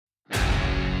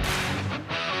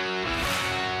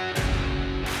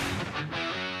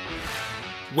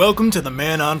Welcome to the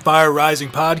Man on Fire Rising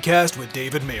podcast with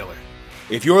David Mailer.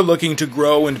 If you're looking to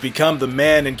grow and become the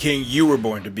man and king you were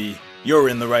born to be, you're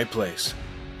in the right place.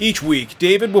 Each week,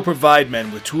 David will provide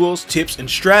men with tools, tips, and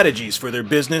strategies for their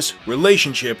business,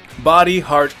 relationship, body,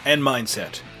 heart, and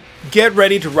mindset. Get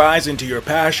ready to rise into your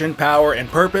passion, power, and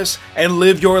purpose and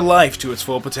live your life to its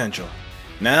full potential.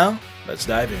 Now, let's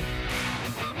dive in.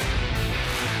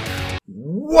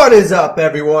 What is up,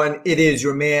 everyone? It is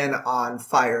your Man on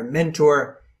Fire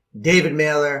mentor, David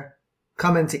Mailer,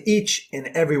 coming to each and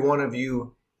every one of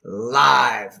you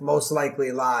live, most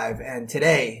likely live. And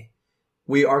today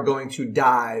we are going to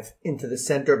dive into the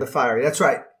center of the fire. That's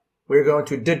right. We're going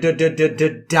to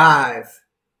dive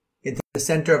into the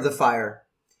center of the fire.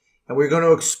 And we're going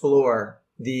to explore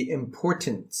the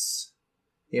importance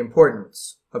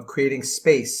of creating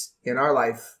space in our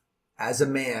life as a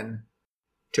man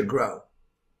to grow.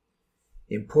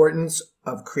 The importance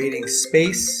of creating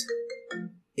space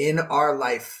in our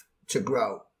life to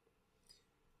grow.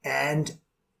 And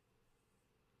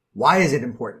why is it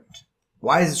important?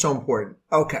 Why is it so important?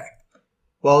 Okay.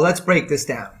 Well, let's break this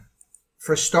down.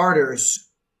 For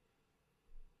starters,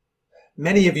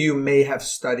 many of you may have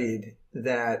studied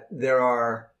that there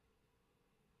are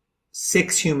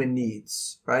 6 human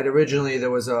needs, right? Originally,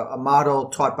 there was a model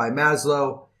taught by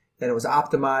Maslow, then it was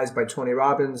optimized by Tony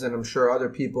Robbins, and I'm sure other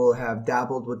people have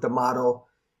dabbled with the model.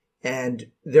 And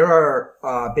there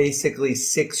are basically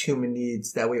 6 human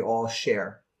needs that we all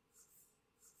share.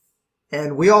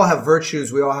 And we all have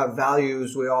virtues, we all have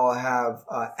values, we all have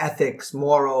ethics,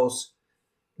 morals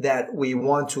that we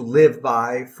want to live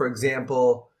by. For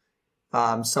example,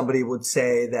 somebody would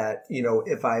say that,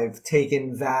 if I've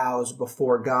taken vows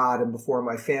before God and before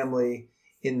my family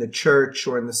in the church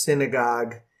or in the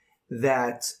synagogue,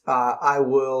 that I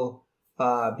will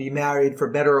be married for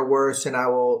better or worse, and I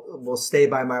will stay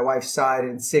by my wife's side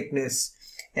in sickness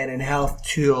and in health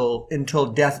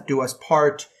until death do us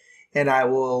part, and I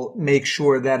will make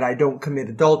sure that I don't commit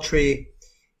adultery.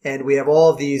 And we have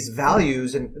all these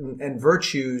values and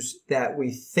virtues that we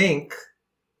think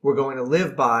we're going to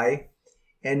live by,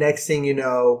 and next thing you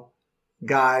know,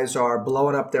 guys are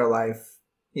blowing up their life,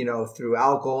 through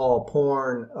alcohol,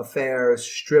 porn, affairs,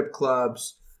 strip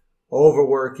clubs,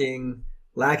 overworking,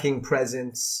 lacking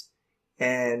presence.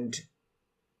 And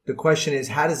the question is,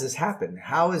 how does this happen?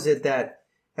 How is it that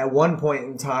at one point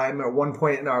in time, or one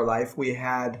point in our life, we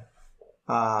had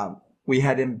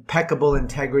impeccable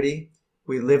integrity,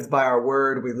 we lived by our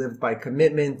word, we lived by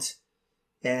commitment,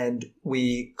 and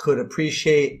we could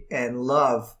appreciate and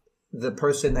love the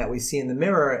person that we see in the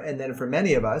mirror. And then for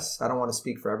many of us, I don't want to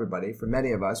speak for everybody, for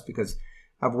many of us, because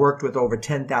I've worked with over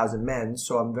 10,000 men,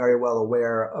 so I'm very well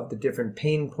aware of the different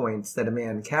pain points that a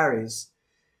man carries.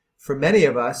 For many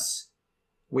of us,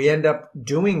 we end up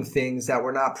doing things that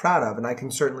we're not proud of. And I can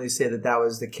certainly say that that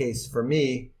was the case for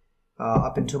me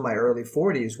up until my early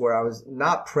 40s, where I was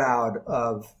not proud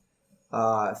of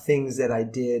things that I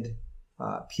did,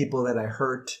 people that I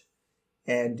hurt.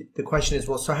 And the question is,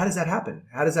 well, so how does that happen?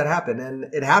 How does that happen?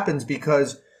 And it happens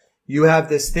because you have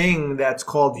this thing that's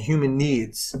called human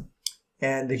needs.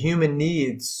 And the human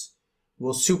needs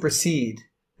will supersede,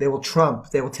 they will trump,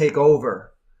 they will take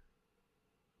over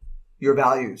your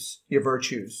values, your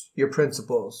virtues, your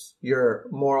principles, your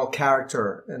moral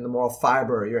character and the moral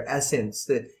fiber, your essence.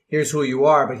 That here's who you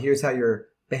are, but here's how you're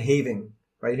behaving,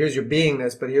 right? Here's your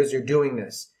beingness, but here's your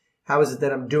doingness. How is it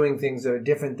that I'm doing things that are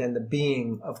different than the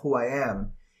being of who I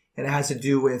am? And it has to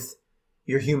do with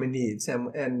your human needs.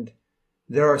 And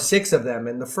there are 6 of them.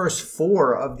 And the first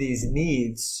 4 of these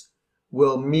needs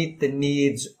will meet the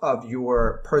needs of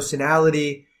your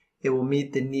personality. It will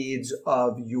meet the needs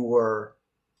of your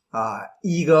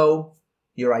ego,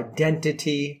 your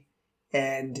identity.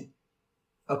 And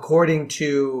according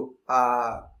to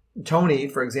Tony,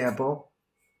 for example,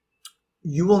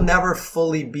 you will never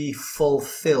fully be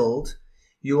fulfilled.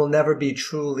 You will never be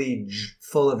truly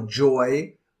full of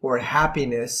joy or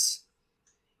happiness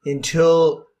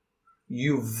until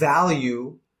you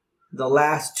value the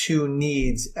last 2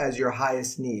 needs as your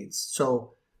highest needs.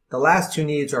 So the last 2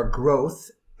 needs are growth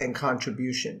and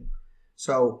contribution.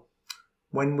 So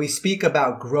when we speak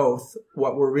about growth,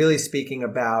 what we're really speaking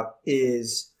about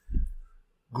is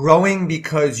growing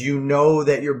because you know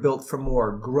that you're built for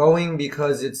more. Growing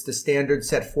because it's the standard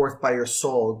set forth by your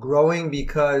soul. Growing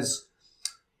because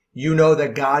you know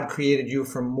that God created you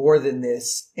for more than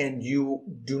this, and you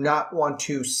do not want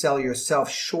to sell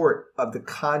yourself short of the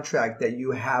contract that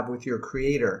you have with your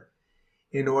Creator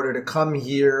in order to come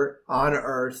here on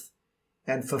earth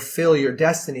and fulfill your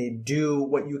destiny. Do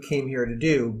what you came here to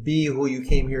do. Be who you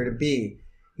came here to be.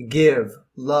 Give,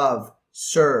 love,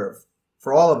 serve,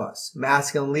 for all of us,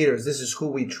 masculine leaders. This is who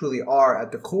we truly are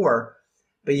at the core.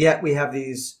 But yet we have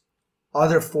these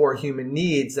other 4 human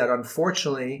needs that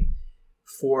unfortunately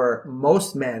for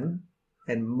most men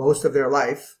and most of their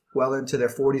life, well into their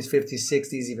 40s, 50s,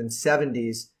 60s, even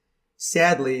 70s,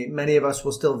 sadly, many of us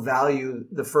will still value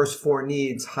the first 4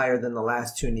 needs higher than the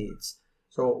last 2 needs.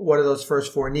 So what are those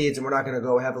first 4 needs? And we're not going to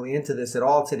go heavily into this at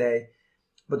all today.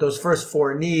 But those first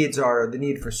 4 needs are the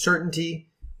need for certainty,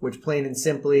 which plain and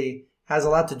simply has a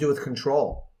lot to do with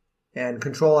control. And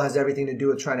control has everything to do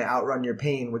with trying to outrun your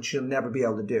pain, which you'll never be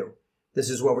able to do. This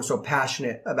is what we're so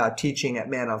passionate about teaching at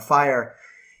Man on Fire,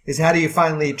 is how do you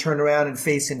finally turn around and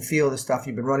face and feel the stuff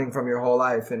you've been running from your whole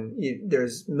life. And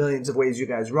there's millions of ways you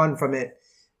guys run from it.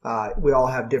 We all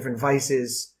have different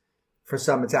vices. For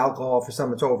some, it's alcohol. For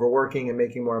some, it's overworking and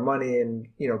making more money and,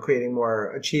 creating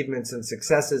more achievements and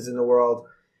successes in the world.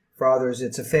 For others,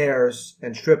 it's affairs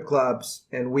and strip clubs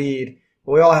and weed.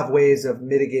 But we all have ways of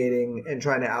mitigating and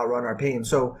trying to outrun our pain.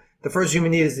 So the first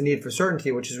human need is the need for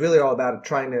certainty, which is really all about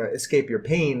trying to escape your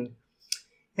pain.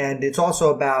 And it's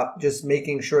also about just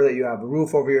making sure that you have a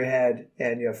roof over your head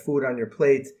and you have food on your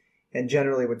plate. And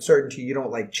generally with certainty, you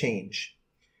don't like change.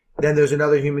 Then there's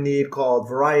another human need called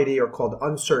variety or called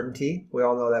uncertainty. We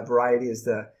all know that variety is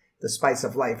the spice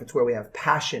of life. It's where we have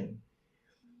passion.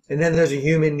 And then there's a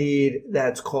human need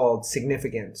that's called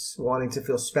significance, wanting to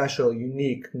feel special,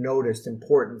 unique, noticed,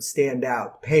 important, stand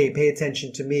out, pay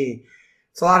attention to me.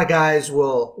 So a lot of guys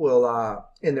will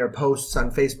in their posts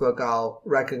on Facebook, I'll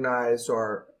recognize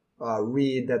or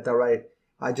read that they'll write,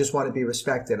 I just want to be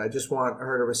respected. I just want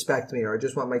her to respect me, or I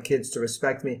just want my kids to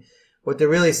respect me. What they're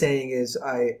really saying is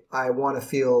I want to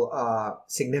feel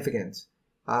significant.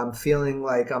 I'm feeling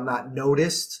like I'm not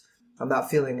noticed. I'm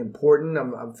not feeling important.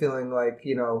 I'm feeling like,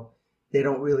 they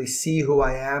don't really see who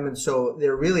I am. And so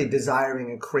they're really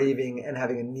desiring and craving and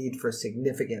having a need for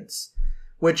significance,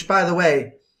 which, by the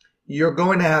way, you're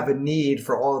going to have a need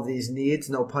for all of these needs,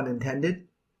 no pun intended.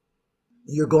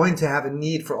 You're going to have a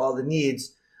need for all the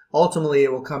needs. Ultimately,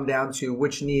 it will come down to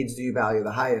which needs do you value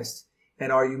the highest?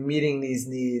 And are you meeting these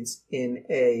needs in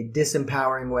a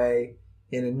disempowering way,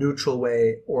 in a neutral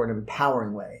way, or an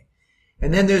empowering way?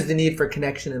 And then there's the need for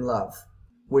connection and love,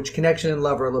 which connection and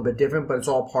love are a little bit different, but it's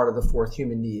all part of the 4th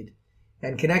human need.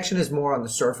 And connection is more on the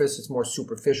surface. It's more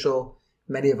superficial.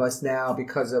 Many of us now,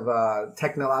 because of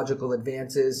technological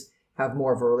advances, have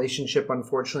more of a relationship,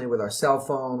 unfortunately, with our cell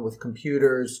phone, with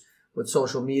computers, with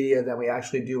social media than we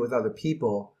actually do with other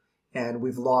people. And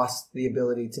we've lost the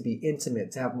ability to be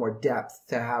intimate, to have more depth,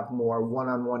 to have more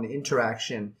one-on-one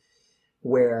interaction,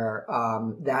 where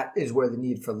that is where the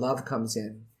need for love comes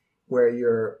in, where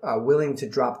you're willing to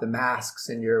drop the masks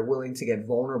and you're willing to get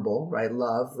vulnerable, right?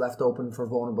 Love left open for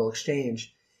vulnerable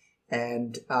exchange.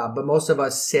 And but most of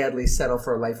us sadly settle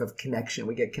for a life of connection.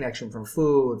 We get connection from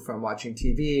food, from watching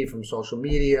TV, from social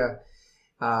media.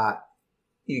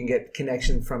 You can get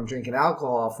connection from drinking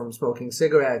alcohol, from smoking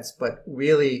cigarettes, but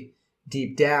really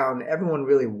deep down, everyone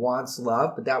really wants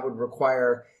love, but that would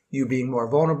require you being more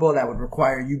vulnerable. That would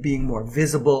require you being more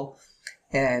visible.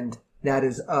 And that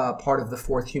is part of the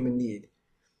 4th human need.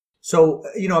 So,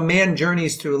 a man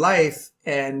journeys through life,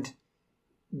 and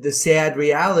the sad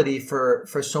reality for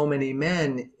so many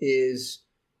men is,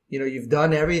 you've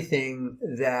done everything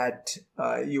that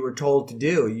you were told to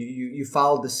do. You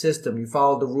followed the system. You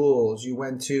followed the rules. You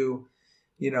went to,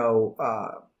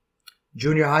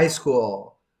 junior high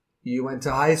school. You went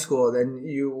to high school. Then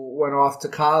you went off to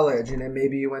college, and then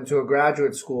maybe you went to a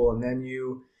graduate school, and then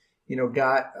you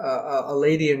got a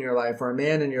lady in your life or a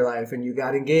man in your life, and you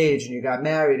got engaged and you got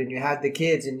married and you had the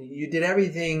kids, and you did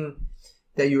everything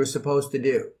that you were supposed to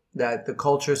do, that the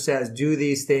culture says do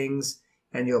these things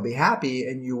and you'll be happy.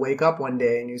 And you wake up one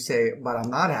day and you say, but I'm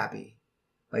not happy.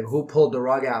 Like, who pulled the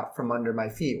rug out from under my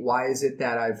feet? Why is it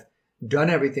that I've done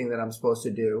everything that I'm supposed to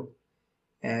do?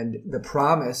 And the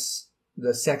promise,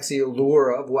 the sexy allure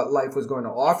of what life was going to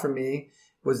offer me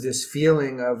was this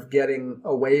feeling of getting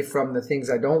away from the things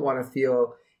I don't want to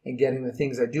feel and getting the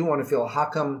things I do want to feel. How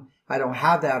come I don't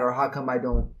have that, or how come I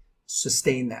don't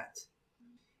sustain that?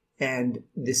 And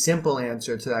the simple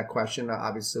answer to that question,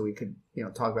 obviously we could,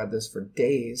 talk about this for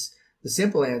days. The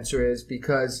simple answer is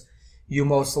because you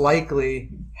most likely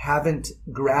haven't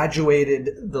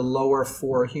graduated the lower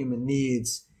 4 human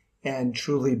needs and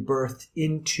truly birthed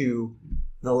into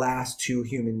the last 2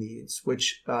 human needs,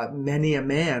 which many a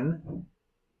man,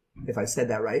 if I said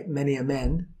that right, many a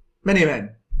men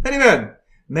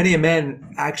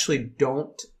actually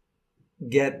don't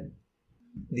get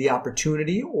the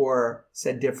opportunity, or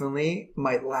said differently,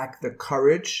 might lack the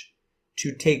courage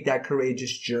to take that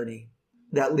courageous journey.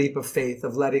 that leap of faith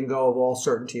of letting go of all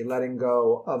certainty, letting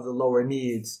go of the lower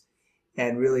needs,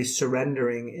 and really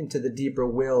surrendering into the deeper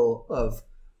will of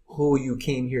who you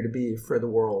came here to be for the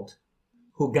world,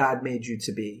 who God made you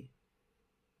to be,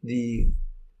 the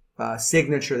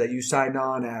signature that you signed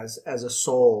on as a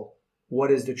soul.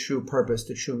 What is the true purpose,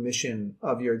 the true mission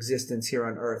of your existence here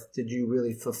on earth? Did you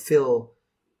really fulfill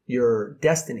your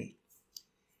destiny?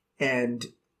 And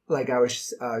like I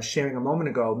was sharing a moment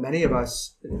ago, many of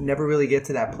us never really get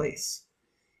to that place.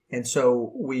 And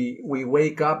so we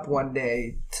wake up one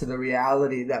day to the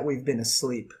reality that we've been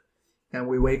asleep. And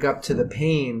we wake up to the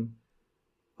pain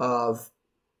of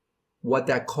what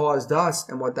that caused us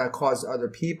and what that caused other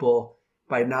people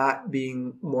by not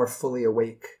being more fully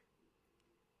awake.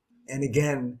 And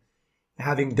again,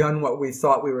 having done what we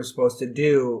thought we were supposed to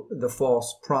do, the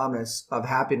false promise of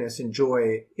happiness and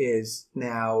joy is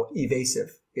now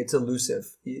evasive. It's elusive.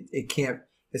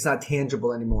 It's not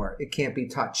tangible anymore. It can't be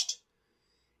touched.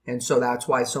 And so that's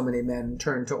why so many men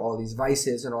turn to all these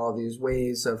vices and all these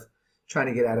ways of trying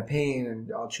to get out of pain. And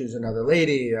I'll choose another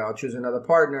lady, I'll choose another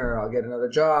partner, I'll get another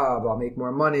job, I'll make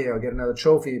more money, I'll get another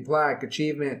trophy, plaque,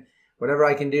 achievement, whatever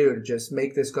I can do to just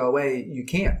make this go away. You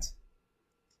can't.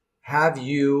 Have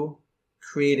you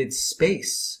created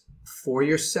space for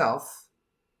yourself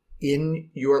in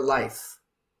your life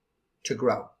to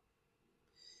grow?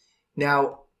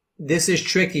 Now, this is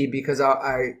tricky because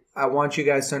I want you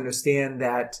guys to understand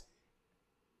that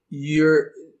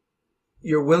your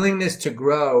willingness to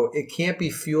grow, it can't be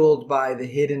fueled by the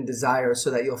hidden desire so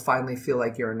that you'll finally feel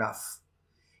like you're enough.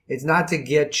 It's not to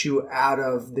get you out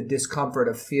of the discomfort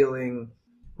of feeling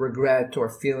regret or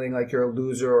feeling like you're a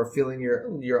loser or feeling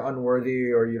you're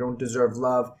unworthy or you don't deserve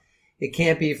love. It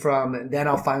can't be from, then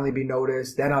I'll finally be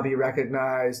noticed, then I'll be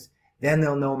recognized, then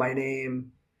they'll know my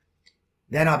name,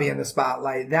 then I'll be in the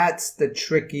spotlight. That's the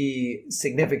tricky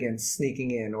significance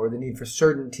sneaking in, or the need for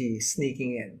certainty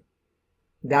sneaking in.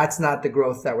 That's not the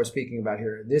growth that we're speaking about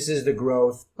here. This is the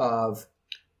growth of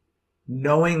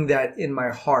knowing that in my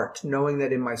heart, knowing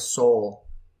that in my soul,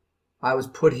 I was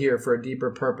put here for a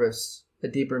deeper purpose, a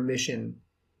deeper mission,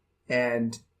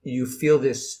 and you feel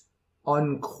this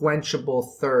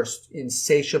unquenchable thirst,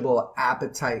 insatiable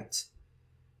appetite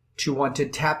to want to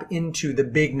tap into the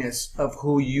bigness of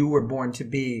who you were born to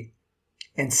be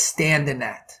and stand in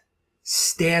that.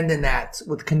 Stand in that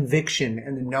with conviction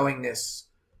and the knowingness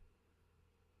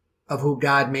of who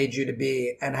God made you to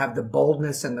be, and have the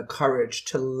boldness and the courage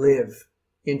to live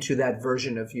into that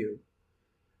version of you,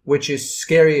 which is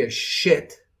scary as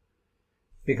shit,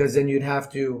 because then you'd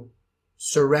have to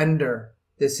surrender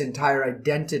this entire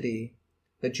identity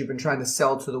that you've been trying to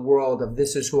sell to the world of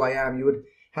this is who I am. You would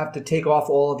have to take off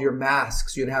all of your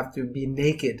masks. You'd have to be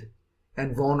naked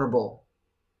and vulnerable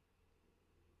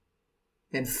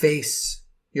and face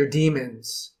your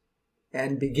demons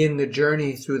and begin the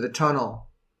journey through the tunnel,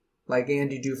 like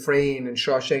Andy Dufresne in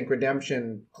Shawshank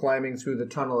Redemption, climbing through the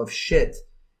tunnel of shit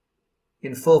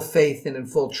in full faith and in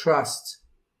full trust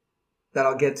that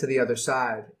I'll get to the other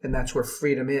side. And that's where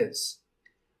freedom is.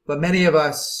 But many of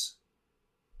us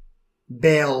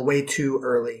bail way too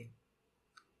early.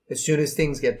 As soon as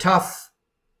things get tough,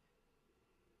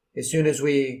 as soon as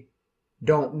we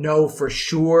don't know for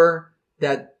sure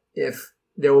that if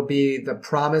there will be the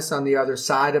promise on the other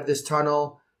side of this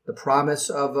tunnel, the promise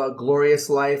of a glorious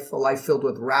life, a life filled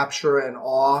with rapture and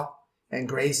awe and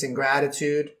grace and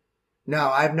gratitude. No,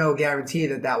 I have no guarantee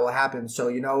that that will happen. So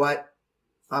you know what?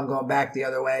 I'm going back the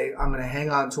other way. I'm going to hang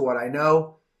on to what I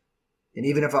know. And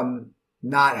even if I'm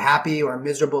not happy or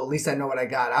miserable, at least I know what I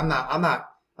got. I'm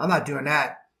not doing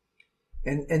that.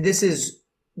 And this is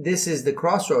the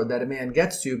crossroad that a man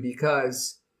gets to,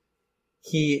 because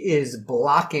he is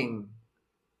blocking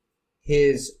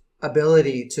his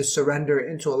ability to surrender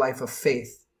into a life of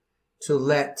faith, to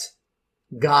let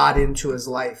God into his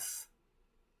life.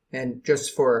 And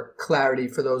just for clarity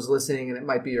for those listening, and it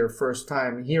might be your first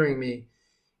time hearing me,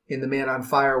 in the Man on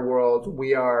Fire world,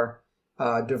 we are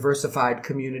a diversified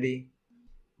community,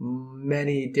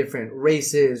 many different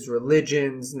races,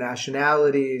 religions,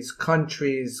 nationalities,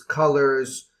 countries,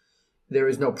 colors. There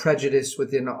is no prejudice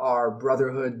within our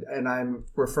brotherhood, and I'm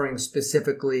referring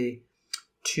specifically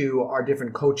to our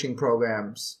different coaching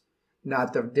programs,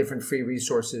 not the different free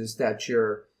resources that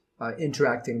you're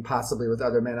interacting possibly with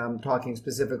other men. I'm talking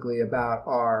specifically about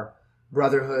our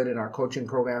brotherhood and our coaching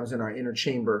programs in our inner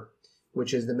chamber,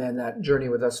 which is the men that journey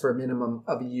with us for a minimum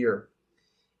of a year.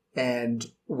 And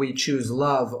we choose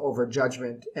love over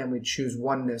judgment, and we choose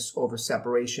oneness over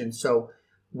separation. So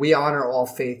we honor all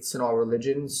faiths and all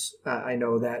religions. I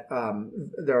know that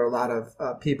there are a lot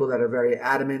of people that are very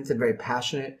adamant and very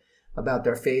passionate about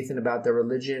their faith and about their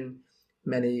religion.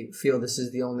 Many feel this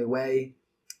is the only way.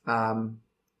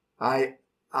 I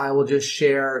will just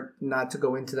share, not to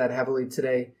go into that heavily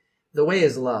today. The way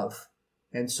is love.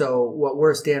 And so what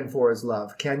we're stand for is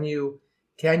love. Can you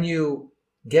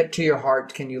get to your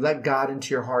heart? Can you let God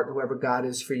into your heart, whoever God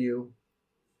is for you?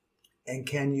 And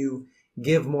can you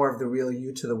give more of the real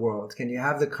you to the world? Can you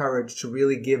have the courage to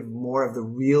really give more of the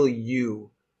real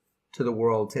you to the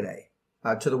world today,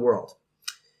 to the world?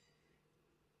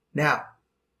 Now,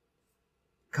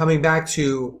 coming back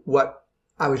to what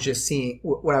I was just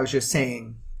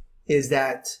saying is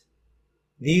that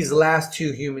these last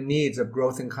two human needs of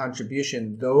growth and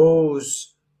contribution,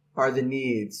 those are the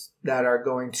needs that are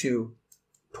going to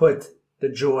put the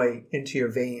joy into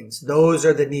your veins. Those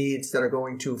are the needs that are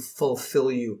going to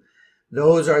fulfill you.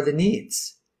 Those are the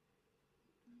needs.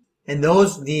 And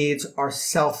those needs are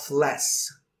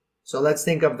selfless. So let's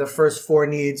think of the first four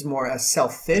needs more as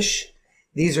selfish.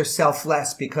 These are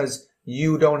selfless because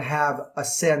you don't have a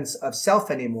sense of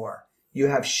self anymore. You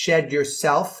have shed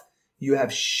yourself. You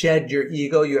have shed your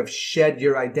ego. You have shed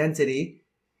your identity.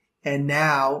 And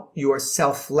now you are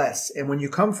selfless. And when you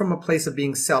come from a place of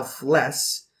being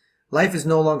selfless, life is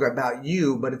no longer about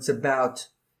you, but it's about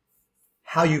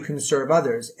how you can serve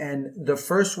others. And the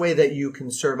first way that you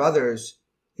can serve others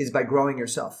is by growing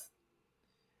yourself.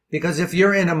 Because if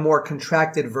you're in a more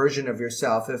contracted version of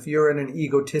yourself, if you're in an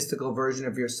egotistical version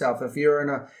of yourself, if you're in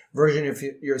a version of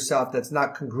yourself that's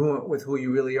not congruent with who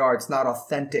you really are, it's not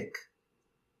authentic.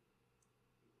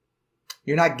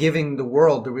 You're not giving the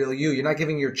world the real you. You're not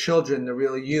giving your children the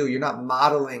real you. You're not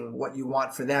modeling what you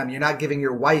want for them. You're not giving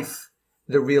your wife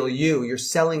the real you. You're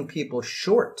selling people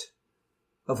short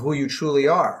of who you truly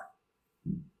are.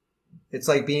 It's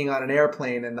like being on an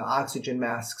airplane and the oxygen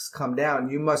masks come down.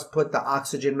 You must put the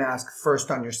oxygen mask first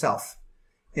on yourself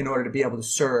in order to be able to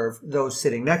serve those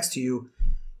sitting next to you.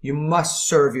 You must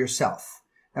serve yourself.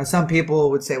 Now, some people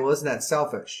would say, well, isn't that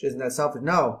selfish? Isn't that selfish?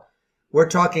 No. We're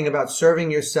talking about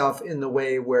serving yourself in the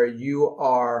way where you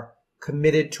are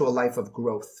committed to a life of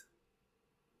growth.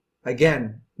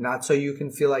 Again, not so you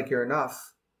can feel like you're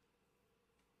enough.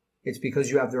 It's because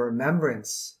you have the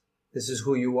remembrance. This is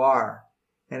who you are.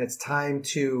 And it's time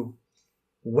to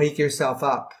wake yourself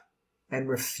up and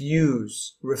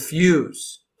refuse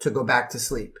to go back to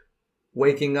sleep.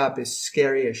 Waking up is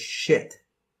scary as shit.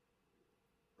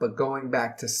 But going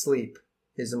back to sleep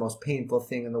is the most painful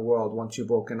thing in the world once you've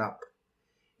woken up.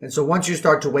 And so once you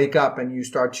start to wake up and you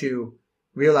start to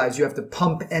realize you have to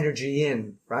pump energy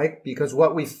in, right? Because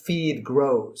what we feed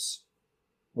grows.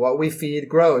 What we feed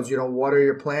grows. You don't water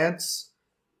your plants,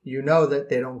 you know that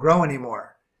they don't grow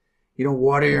anymore. You don't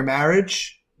water your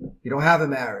marriage, you don't have a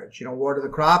marriage. You don't water the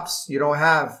crops, you don't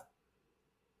have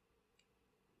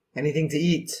anything to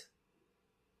eat.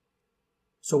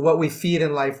 So what we feed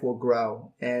in life will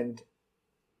grow. And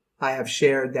I have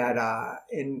shared that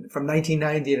from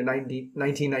 1990 to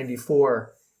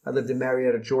 1994, I lived in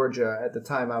Marietta, Georgia. At the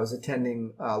time, I was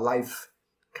attending Life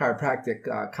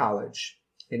Chiropractic College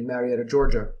in Marietta,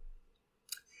 Georgia.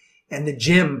 And the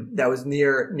gym that was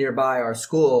nearby our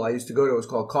school I used to go to was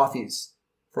called Coffee's.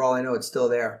 For all I know, it's still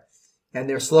there. And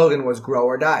their slogan was grow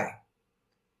or die.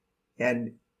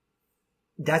 And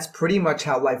that's pretty much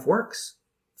how life works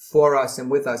for us and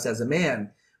with us as a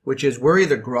man, which is we're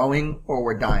either growing or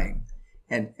we're dying.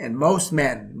 And most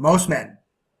men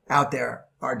out there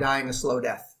are dying a slow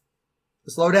death.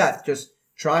 A slow death, just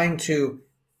trying to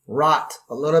rot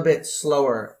a little bit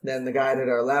slower than the guy to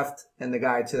their left and the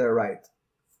guy to their right.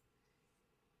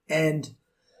 And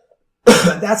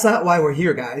that's not why we're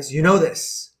here, guys. You know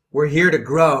this. We're here to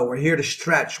grow. We're here to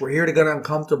stretch. We're here to get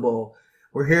uncomfortable.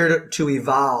 We're here to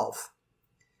evolve.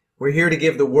 We're here to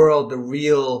give the world the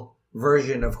real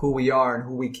version of who we are and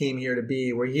who we came here to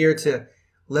be. We're here to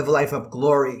live a life of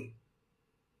glory,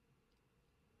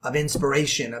 of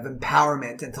inspiration, of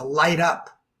empowerment, and to light up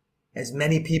as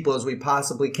many people as we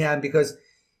possibly can, because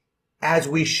as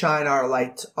we shine our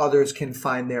light, others can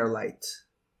find their light.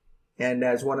 And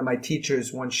as one of my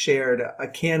teachers once shared, a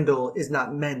candle is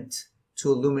not meant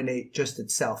to illuminate just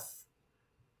itself.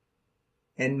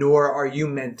 And nor are you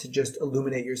meant to just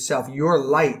illuminate yourself. Your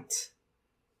light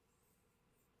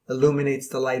illuminates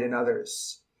the light in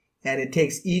others. And it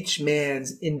takes each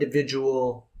man's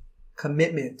individual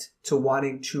commitment to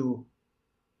wanting to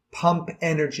pump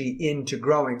energy into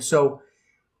growing. So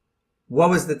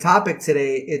what was the topic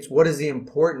today? It's what is the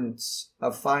importance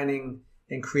of finding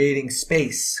and creating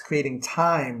space, creating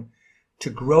time to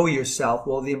grow yourself.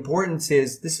 Well, the importance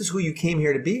is this is who you came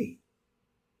here to be.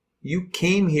 You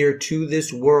came here to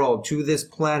this world, to this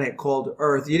planet called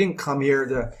Earth. You didn't come here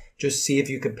to just see if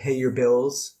you could pay your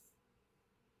bills,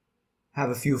 have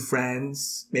a few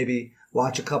friends, maybe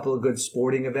watch a couple of good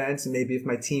sporting events, and maybe if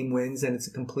my team wins, then it's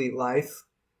a complete life.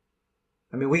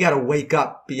 I mean, we got to wake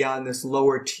up beyond this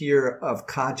lower tier of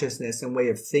consciousness and way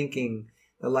of thinking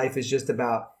that life is just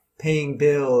about paying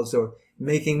bills or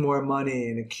making more money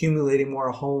and accumulating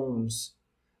more homes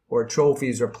or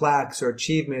trophies or plaques or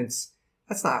achievements.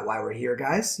 That's not why we're here,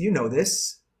 guys. You know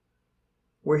this.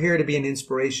 We're here to be an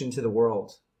inspiration to the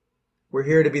world. We're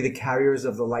here to be the carriers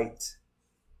of the light.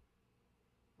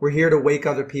 We're here to wake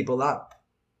other people up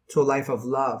to a life of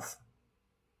love,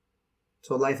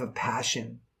 to a life of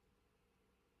passion,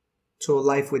 to a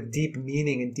life with deep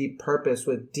meaning and deep purpose,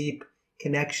 with deep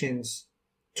connections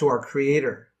to our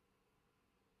Creator.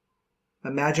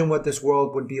 Imagine what this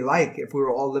world would be like if we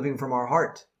were all living from our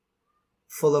heart,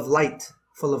 full of light,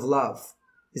 full of love.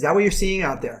 Is that what you're seeing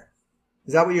out there?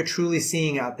 Is that what you're truly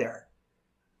seeing out there?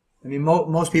 I mean,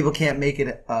 most people can't make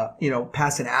it,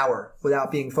 past an hour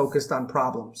without being focused on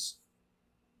problems.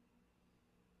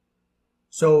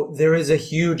 So there is a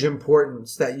huge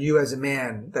importance that you as a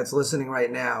man that's listening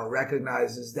right now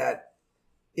recognizes that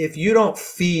if you don't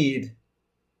feed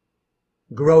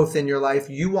growth in your life,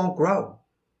 you won't grow.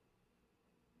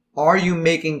 Are you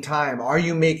making time? Are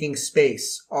you making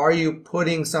space? Are you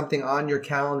putting something on your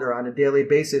calendar on a daily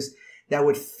basis that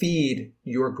would feed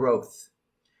your growth?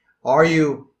 Are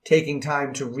you taking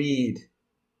time to read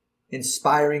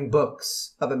inspiring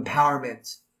books of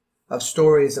empowerment, of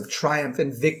stories of triumph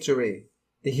and victory,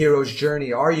 the hero's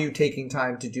journey? Are you taking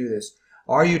time to do this?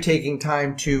 Are you taking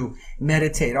time to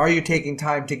meditate? Are you taking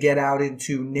time to get out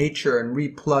into nature and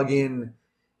re-plug in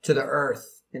to the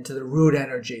earth, into the root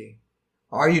energy?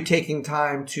 Are you taking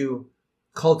time to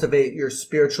cultivate your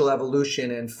spiritual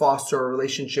evolution and foster a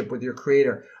relationship with your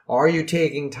Creator? Are you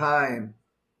taking time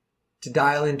to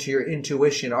dial into your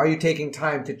intuition? Are you taking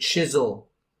time to chisel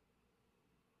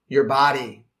your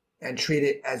body and treat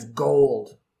it as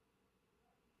gold?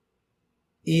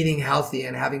 Eating healthy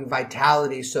and having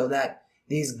vitality so that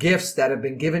these gifts that have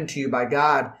been given to you by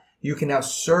God, you can now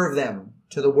serve them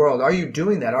to the world. Are you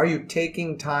doing that? Are you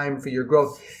taking time for your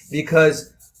growth?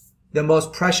 Because the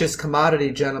most precious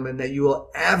commodity, gentlemen, that you will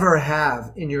ever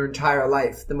have in your entire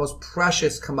life, the most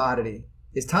precious commodity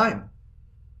is time.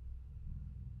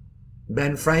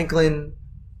 Ben Franklin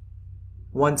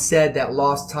once said that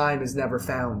lost time is never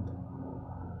found.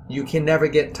 You can never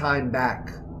get time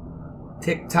back.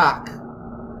 Tick tock.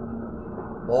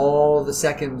 All the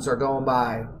seconds are going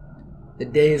by. The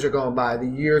days are going by. The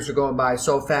years are going by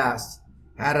so fast.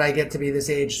 How did I get to be this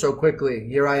age so quickly?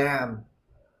 Here I am,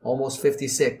 almost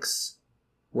 56.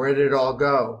 Where did it all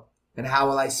go? And how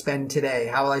will I spend today?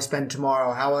 How will I spend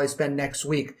tomorrow? How will I spend next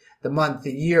week, the month,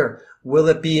 the year? Will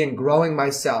it be in growing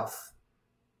myself,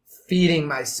 feeding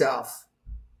myself,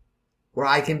 where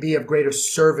I can be of greater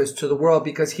service to the world?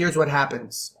 Because here's what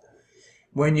happens.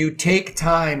 When you take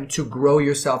time to grow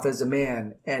yourself as a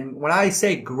man, and when I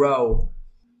say grow,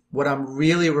 what I'm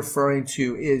really referring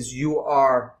to is you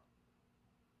are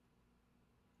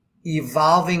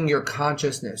evolving your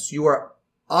consciousness. You are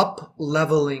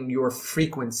up-leveling your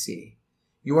frequency.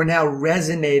 You are now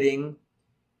resonating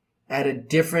at a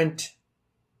different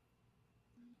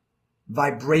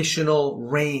vibrational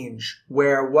range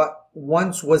where what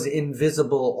once was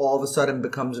invisible all of a sudden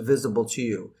becomes visible to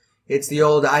you. It's the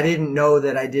old, I didn't know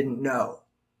that I didn't know.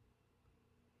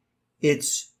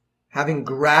 It's having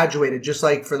graduated, just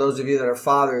like for those of you that are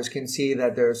fathers can see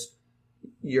that there's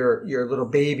your little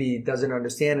baby doesn't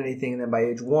understand anything, and then by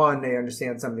age 1 they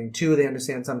understand something, 2 they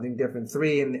understand something different,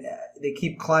 3, and they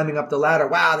keep climbing up the ladder.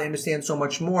 Wow, they understand so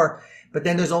much more. But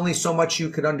then there's only so much you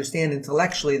could understand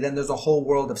intellectually. Then there's a whole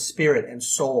world of spirit and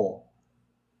soul.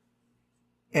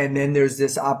 And then there's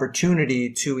this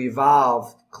opportunity to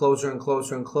evolve closer and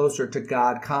closer and closer to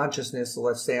God consciousness. So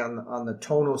let's say on the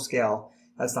tonal scale,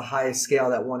 that's the highest scale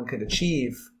that one could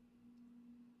achieve.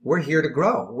 We're here to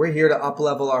grow. We're here to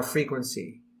up-level our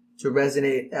frequency, to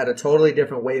resonate at a totally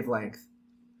different wavelength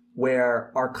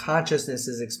where our consciousness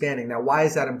is expanding. Now, why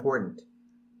is that important?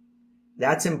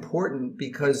 That's important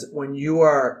because when you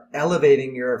are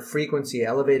elevating your frequency,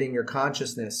 elevating your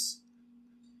consciousness,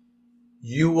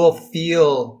 you will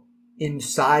feel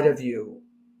inside of you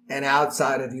and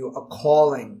outside of you a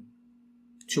calling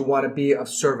to want to be of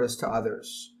service to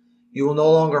others. You will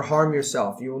no longer harm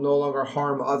yourself. You will no longer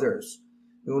harm others.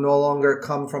 You will no longer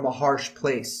come from a harsh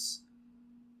place.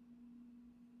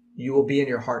 You will be in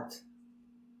your heart.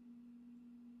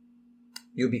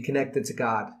 You'll be connected to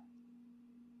God.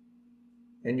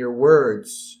 And your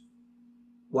words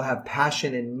will have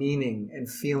passion and meaning and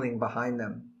feeling behind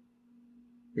them.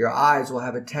 Your eyes will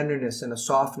have a tenderness and a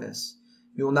softness.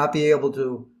 You will not be able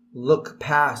to look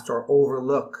past or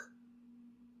overlook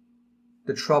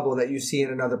the trouble that you see in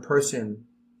another person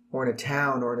or in a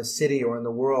town or in a city or in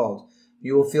the world.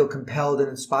 You will feel compelled and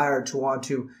inspired to want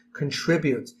to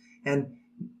contribute. And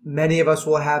many of us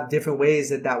will have different ways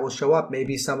that will show up.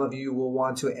 Maybe some of you will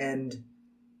want to end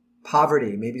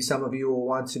poverty. Maybe some of you will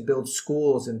want to build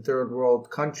schools in third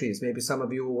world countries. Maybe some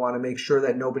of you will want to make sure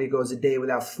that nobody goes a day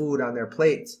without food on their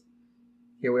plate.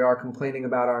 Here we are complaining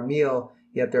about our meal,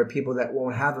 yet there are people that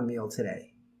won't have a meal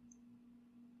today.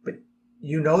 But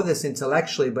you know this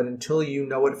intellectually, but until you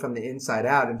know it from the inside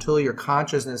out, until your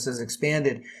consciousness is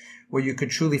expanded, where you could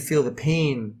truly feel the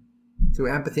pain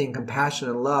through empathy and compassion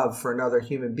and love for another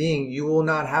human being, you will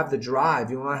not have the drive,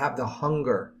 you will not have the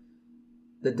hunger,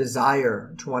 the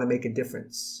desire to want to make a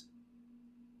difference.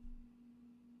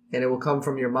 And it will come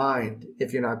from your mind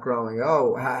if you're not growing.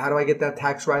 Oh, how do I get that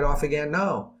tax write-off again?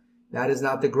 No, that is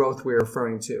not the growth we're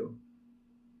referring to.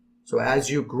 So as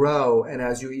you grow and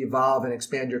as you evolve and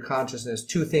expand your consciousness,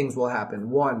 two things will happen.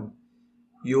 One,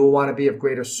 you will want to be of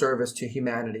greater service to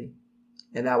humanity.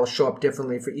 And that will show up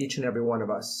differently for each and every one of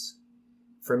us.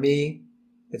 For me,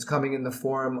 it's coming in the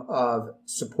form of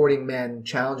supporting men,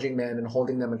 challenging men, and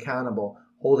holding them accountable,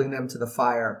 holding them to the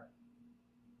fire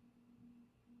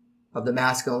of the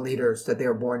masculine leaders that they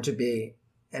were born to be,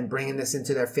 and bringing this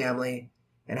into their family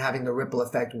and having the ripple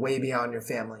effect way beyond your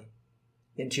family,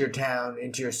 into your town,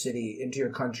 into your city, into your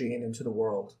country, and into the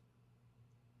world.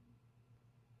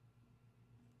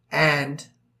 And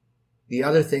the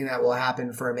other thing that will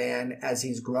happen for a man as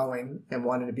he's growing and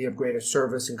wanting to be of greater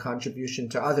service and contribution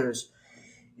to others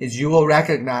is you will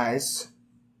recognize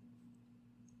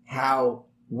how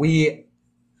we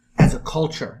as a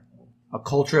culture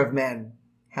of men,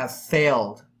 have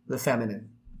failed the feminine.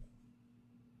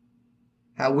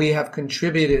 How we have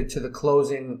contributed to the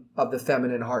closing of the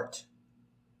feminine heart.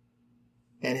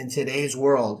 And in today's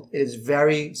world, it is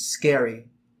very scary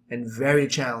and very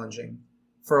challenging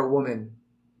for a woman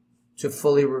to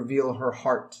fully reveal her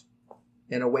heart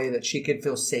in a way that she can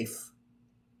feel safe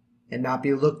and not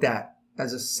be looked at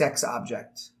as a sex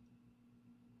object.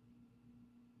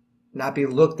 Not be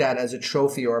looked at as a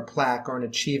trophy or a plaque or an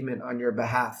achievement on your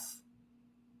behalf.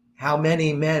 How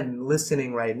many men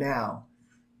listening right now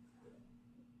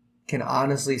can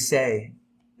honestly say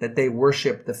that they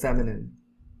worship the feminine,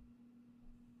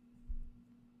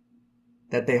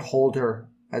 that they hold her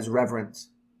as reverent,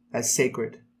 as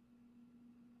sacred,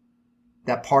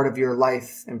 that part of your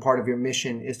life and part of your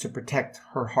mission is to protect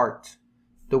her heart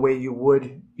the way you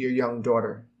would your young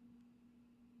daughter?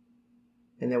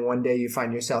 And then one day you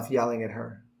find yourself yelling at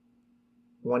her.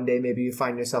 One day maybe you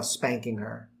find yourself spanking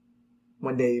her.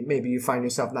 One day maybe you find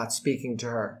yourself not speaking to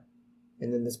her.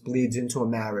 And then this bleeds into a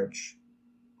marriage.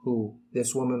 Who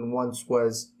this woman once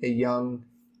was a young,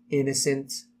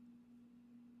 innocent,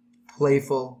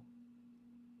 playful,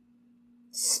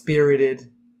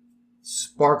 spirited,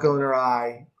 sparkle in her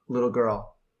eye little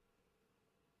girl.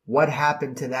 What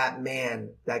happened to that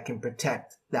man that can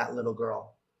protect that little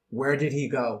girl? Where did he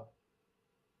go?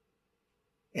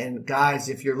 And guys,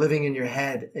 if you're living in your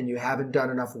head and you haven't done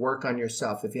enough work on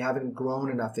yourself, if you haven't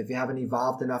grown enough, if you haven't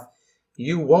evolved enough,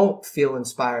 you won't feel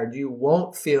inspired. You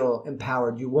won't feel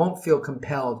empowered. You won't feel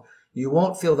compelled. You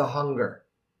won't feel the hunger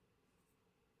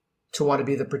to want to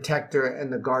be the protector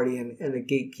and the guardian and the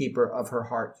gatekeeper of her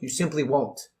heart. You simply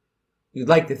won't. You'd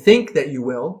like to think that you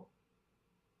will.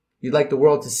 You'd like the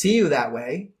world to see you that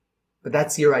way, but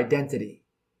that's your identity.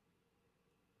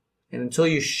 And until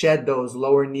you shed those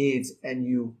lower needs and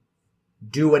you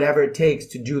do whatever it takes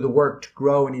to do the work to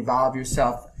grow and evolve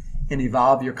yourself and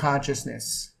evolve your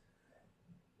consciousness,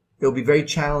 it'll be very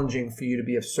challenging for you to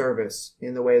be of service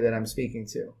in the way that I'm speaking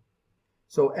to.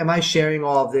 So am I sharing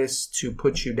all of this to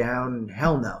put you down?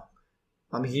 Hell no.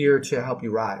 I'm here to help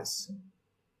you rise.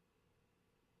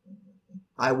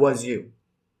 I was you,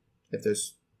 if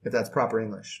that's proper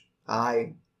English.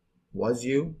 I was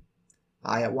you.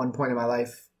 I, at one point in my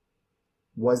life,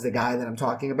 was the guy that I'm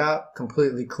talking about,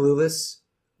 completely clueless,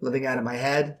 living out of my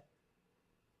head,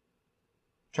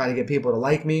 trying to get people to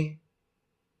like me,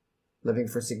 living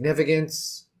for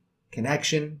significance,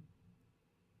 connection,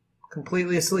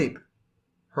 completely asleep.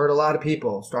 Hurt a lot of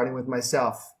people, starting with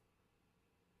myself,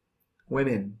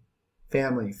 women,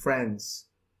 family, friends.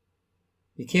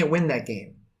 You can't win that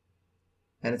game.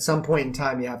 And at some point in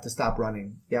time, you have to stop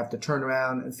running. You have to turn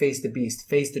around and face the beast,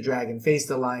 face the dragon, face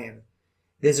the lion.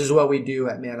 This is what we do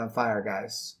at Man on Fire,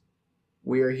 guys.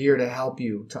 We are here to help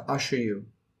you, to usher you.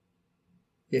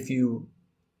 If you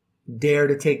dare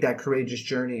to take that courageous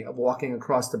journey of walking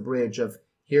across the bridge of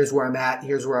here's where I'm at,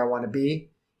 here's where I want to be,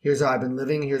 here's how I've been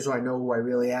living, here's who I know who I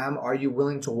really am. Are you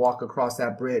willing to walk across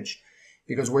that bridge?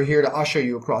 Because we're here to usher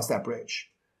you across that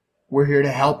bridge. We're here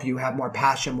to help you have more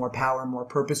passion, more power, more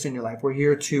purpose in your life. We're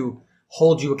here to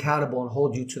hold you accountable and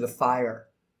hold you to the fire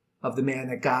of the man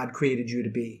that God created you to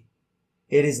be.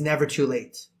 It is never too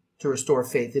late to restore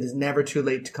faith. It is never too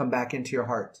late to come back into your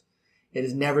heart. It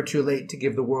is never too late to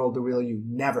give the world the real you.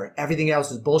 Never. Everything else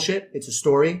is bullshit. It's a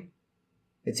story.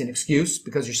 It's an excuse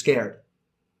because you're scared.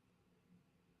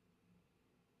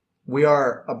 We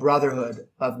are a brotherhood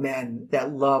of men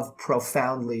that love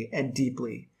profoundly and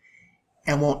deeply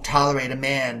and won't tolerate a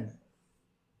man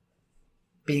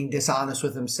being dishonest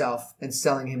with himself and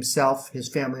selling himself, his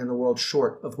family, and the world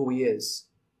short of who he is.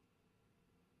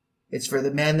 It's for the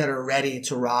men that are ready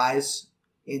to rise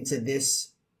into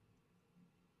this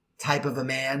type of a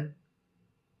man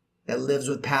that lives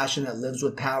with passion, that lives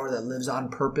with power, that lives on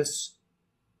purpose,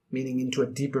 meaning into a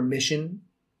deeper mission.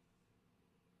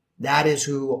 That is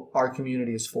who our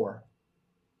community is for.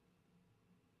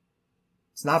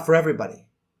 It's not for everybody.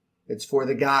 It's for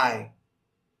the guy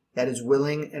that is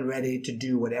willing and ready to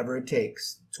do whatever it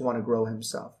takes to want to grow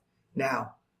himself.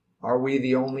 Now, are we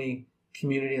the only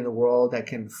community in the world that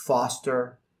can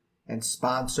foster and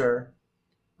sponsor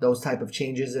those type of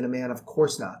changes in a man? Of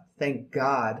course not. Thank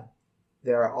God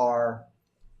there are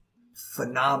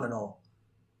phenomenal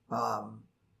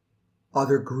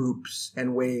other groups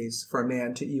and ways for a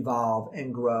man to evolve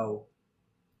and grow.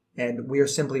 And we are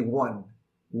simply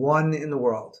one in the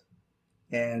world.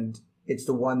 And it's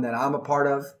the one that I'm a part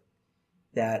of,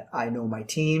 that I know my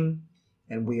team,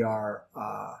 and we are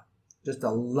just a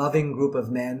loving group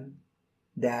of men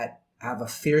that have a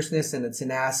fierceness and a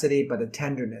tenacity, but a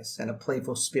tenderness and a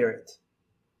playful spirit.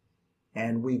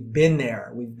 And we've been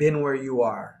there. We've been where you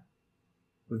are.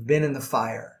 We've been in the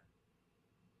fire.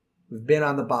 We've been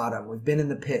on the bottom. We've been in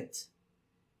the pit.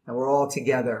 And we're all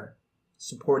together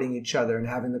supporting each other and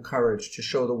having the courage to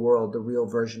show the world the real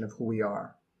version of who we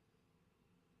are.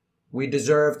 We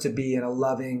deserve to be in a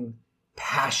loving,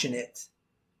 passionate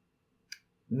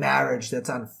marriage that's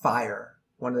on fire.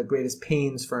 One of the greatest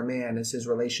pains for a man is his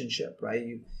relationship, right?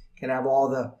 You can have all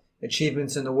the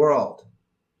achievements in the world,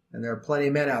 and there are plenty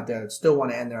of men out there that still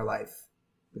want to end their life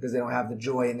because they don't have the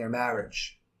joy in their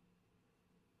marriage.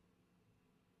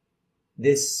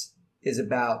 This is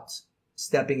about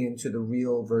stepping into the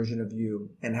real version of you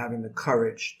and having the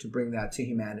courage to bring that to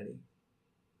humanity.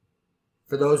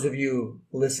 For those of you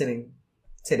listening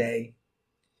today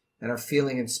and are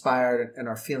feeling inspired and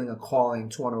are feeling a calling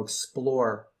to want to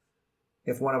explore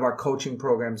if one of our coaching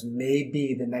programs may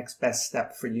be the next best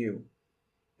step for you,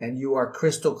 and you are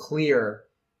crystal clear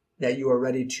that you are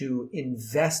ready to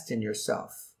invest in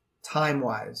yourself,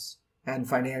 time-wise and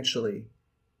financially,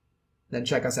 then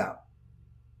check us out,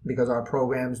 because our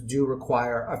programs do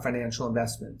require a financial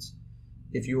investment.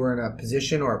 If you are in a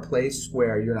position or a place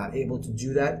where you're not able to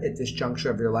do that at this juncture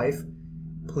of your life,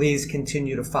 please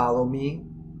continue to follow me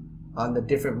on the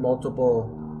different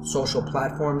multiple social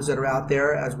platforms that are out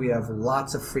there, as we have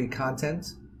lots of free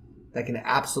content that can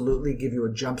absolutely give you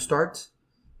a jump start.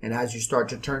 And as you start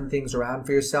to turn things around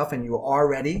for yourself and you are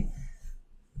ready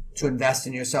to invest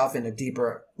in yourself in a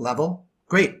deeper level,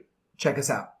 great, check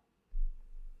us out.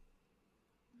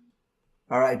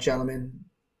 All right, gentlemen,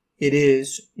 it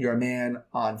is your Man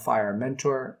on Fire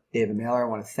mentor, David Mailer. I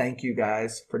want to thank you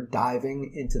guys for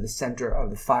diving into the center of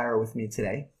the fire with me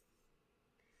today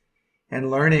and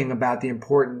learning about the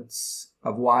importance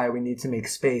of why we need to make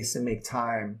space and make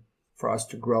time for us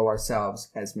to grow ourselves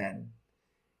as men.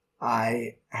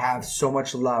 I have so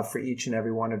much love for each and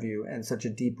every one of you and such a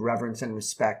deep reverence and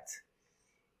respect.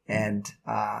 And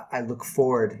I look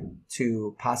forward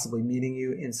to possibly meeting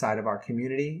you inside of our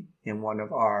community in one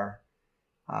of our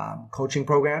coaching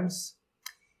programs,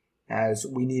 as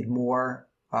we need more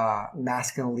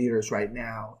masculine leaders right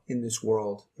now in this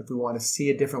world. If we want to see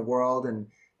a different world and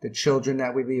the children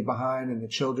that we leave behind and the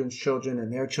children's children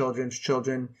and their children's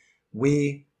children,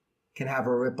 we can have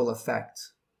a ripple effect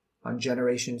on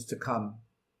generations to come.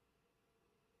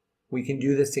 We can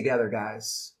do this together,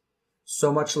 guys.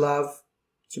 So much love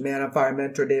to Man on Fire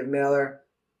mentor David Mailer.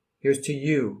 Here's to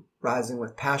you, rising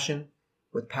with passion,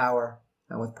 with power,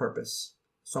 and with purpose.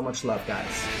 So much love, guys.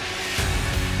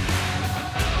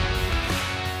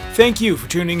 Thank you for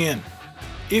tuning in.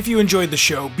 If you enjoyed the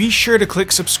show, be sure to click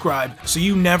subscribe so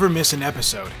you never miss an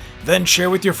episode. Then share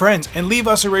with your friends and leave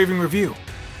us a raving review.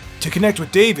 To connect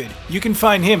with David, you can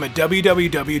find him at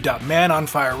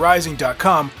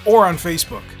www.manonfirerising.com or on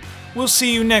Facebook. We'll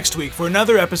see you next week for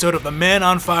another episode of the Man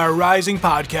on Fire Rising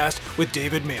podcast with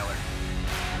David Mailer.